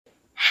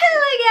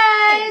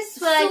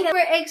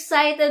Super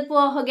excited po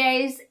ako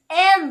guys,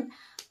 and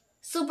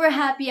super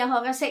happy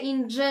ako kasi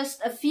in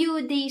just a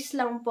few days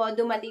lang po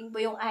dumating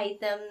po yung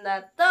item na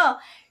to.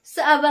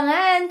 So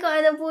abangan kung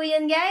ano po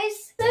yan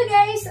guys. So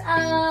guys,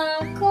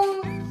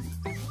 kung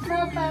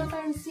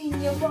mapapansin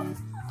nyo po,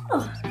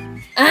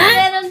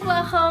 meron po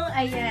akong,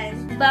 ayan,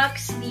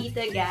 box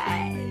dito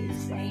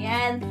guys.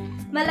 Ayan,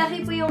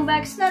 malaki po yung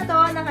box na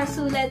to,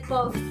 nakasulat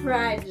po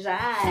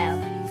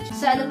fragile.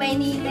 So ano ba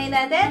hinihintay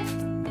natin?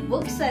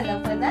 Buksan na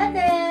po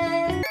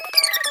natin!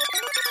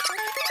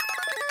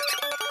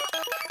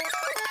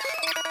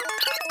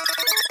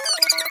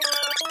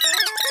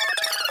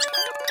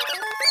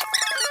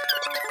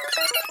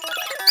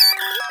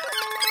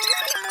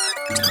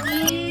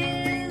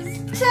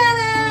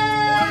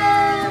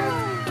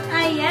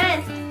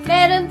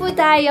 Meron po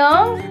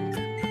tayong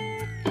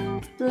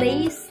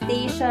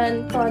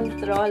PlayStation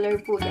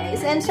controller po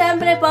guys. And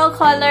syempre po,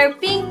 color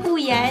pink po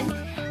yan.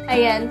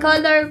 Ayan,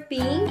 color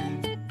pink.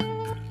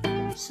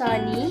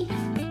 Sony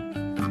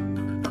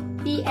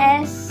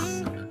PS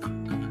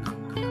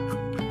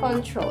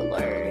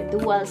controller.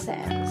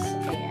 DualSense.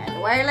 Ayan,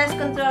 wireless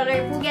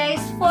controller po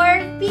guys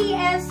for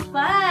PS5.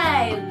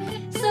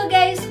 So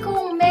guys,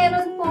 kung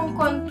meron pong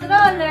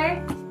controller,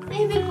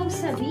 ibig pong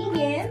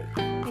sabihin,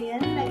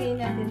 ayan, lagay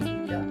natin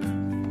dito.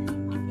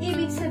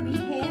 Ibig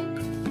sabihin,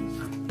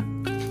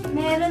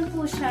 meron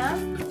po siyang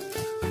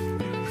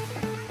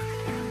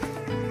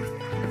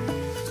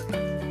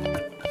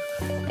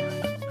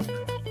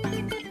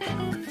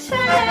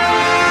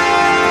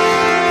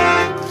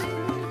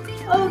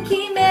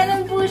okay,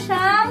 meron po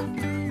siyang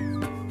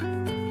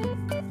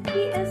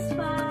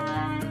PS5.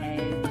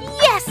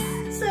 Yes!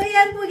 So,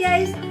 yan po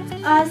guys.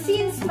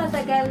 Since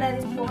matagal na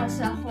rin po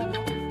kasi ako,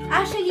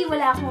 actually,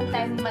 wala akong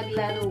time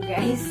maglaro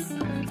guys.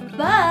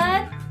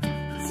 But,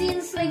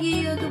 since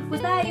nag-YouTube po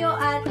tayo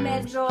at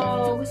medyo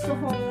gusto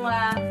kong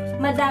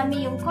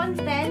madami yung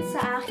content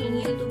sa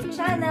aking YouTube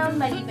channel,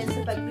 maliban sa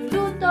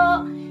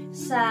pagluluto,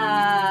 sa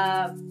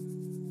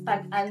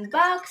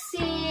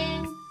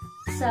pag-unboxing,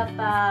 sa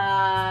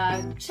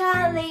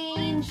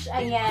pag-challenge,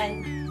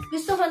 ayan.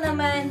 Gusto ko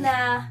naman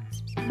na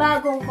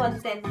bagong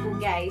content po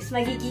guys.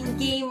 Magiging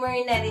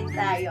gamer na rin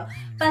tayo.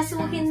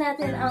 Pasukin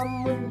natin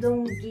ang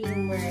mundong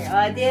gamer.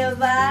 O,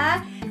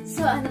 diba?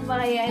 So, ano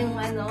ba kaya yung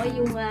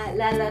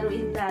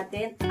lalaruin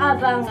natin?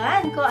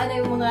 Abangan ko ano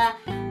yung mga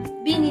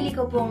binili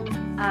ko pong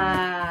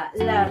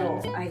laro.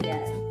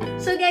 Ayan.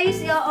 So, guys,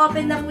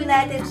 i-open na po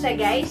natin siya,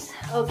 guys.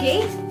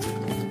 Okay?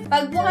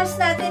 Pagbukas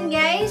natin,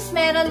 guys,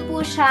 meron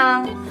po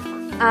siyang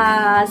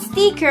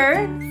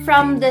sticker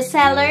from the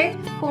seller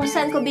kung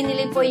saan ko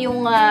binili po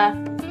yung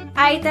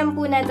item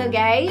po na to,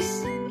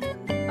 guys.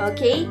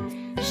 Okay?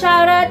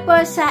 Shoutout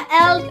po sa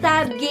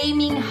L-Tab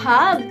Gaming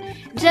Hub.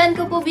 Diyan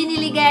ko po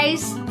binili,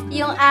 guys,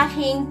 yung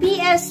aking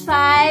PS5,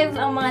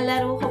 ang mga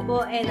laro ko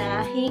po, and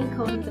aking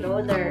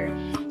controller.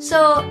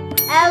 So,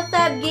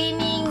 L-Tab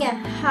Gaming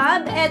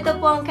Hub, ito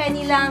po ang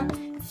kanilang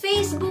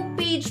Facebook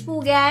page po,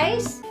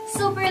 guys.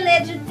 Super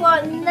legit po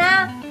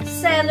na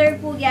seller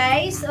po,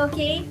 guys.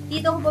 Okay?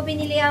 Dito ko po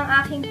binili ang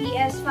aking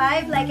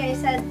PS5. Like I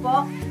said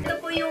po, ito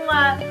po yung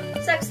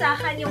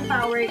saksakan yung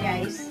power,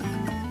 guys.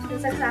 Yung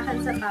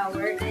saksakan sa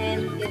power,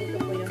 and ganito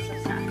po yung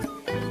saksakan.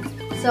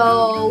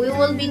 So, we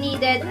will be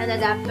needed an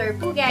adapter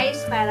po,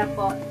 guys, para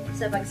po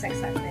sa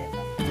pagsaksak na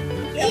ito.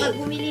 Kapag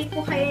bumili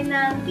po kayo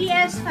ng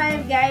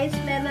PS5, guys,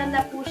 meron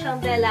na po siyang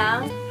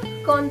dalang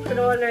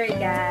controller,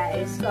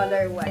 guys.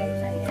 Color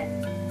white. Ayan.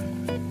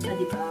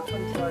 Diba?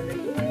 Controller.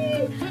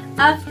 Yay!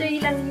 After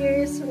ilang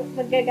years,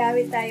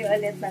 magagamit tayo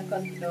ulit ng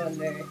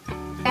controller.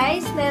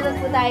 Guys, meron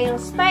po tayong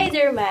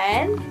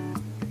Spider-Man.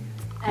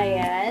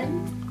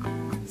 Ayan.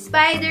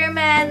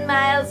 Spider-Man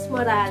Miles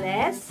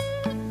Morales.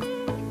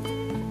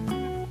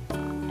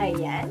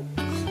 Ayan.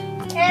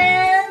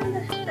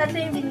 And, tatlo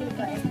yung binili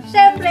ko eh.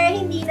 Siyempre,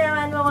 hindi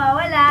naman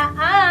mawawala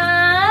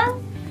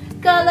ang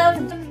Call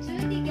of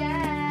Duty,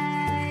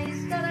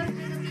 guys. Call of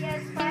Duty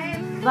PS5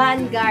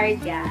 Vanguard,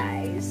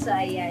 guys. So,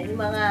 ayan. Yung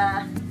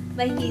mga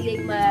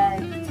mahilig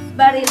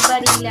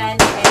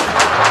mag-baril-barilan.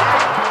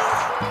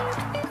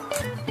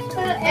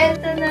 So,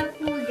 eto na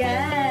po,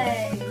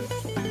 guys.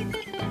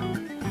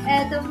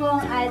 Eto po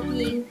ang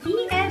ating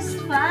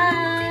PS5.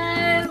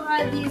 O,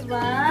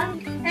 diba?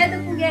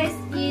 Ito po guys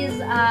is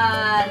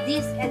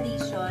disc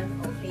edition.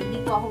 Okay,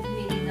 hindi po ako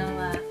bumili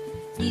ng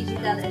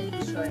digital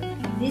edition.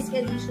 Disc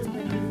edition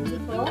na binili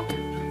ko.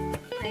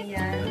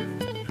 Ayan.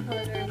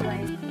 Color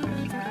white po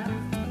siya.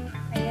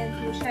 Ayan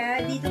po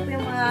siya. Dito po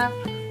yung mga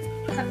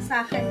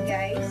saksakan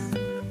guys.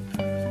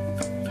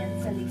 Ayan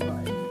sa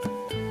likod.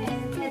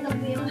 And ito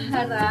po yung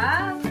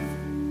harap.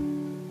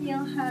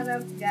 Yung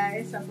harap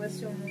guys.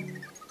 Tapos yung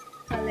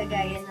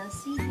palagayan ng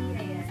CD.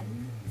 Ayan.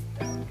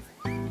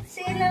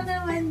 Sale lang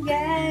naman,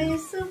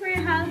 guys. Super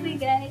happy,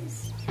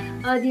 guys.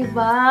 O,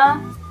 diba?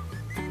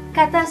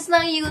 Katas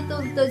ng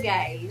YouTube to,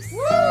 guys.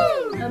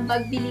 Woo! Ang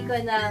pagbili ko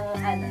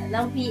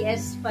ng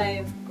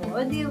PS5 ko.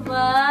 O,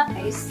 diba?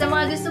 Guys, sa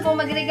mga gusto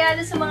pong magregalo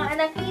sa mga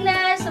anak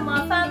nila, sa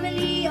mga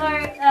family,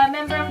 or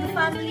member of the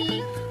family,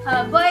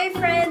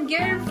 boyfriend,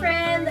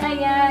 girlfriend,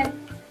 bayan,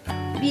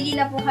 bili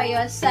na po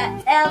kayo sa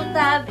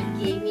L-Tab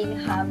Gaming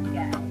Hub,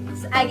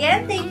 guys.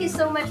 Again, thank you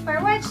so much for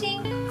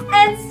watching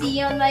and see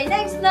you on my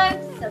next vlog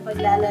sa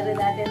paglalaro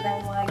natin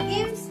ng mga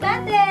games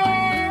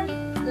natin.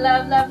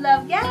 Love, love,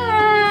 love,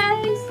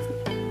 guys!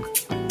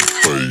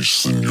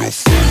 Face in your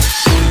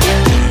face.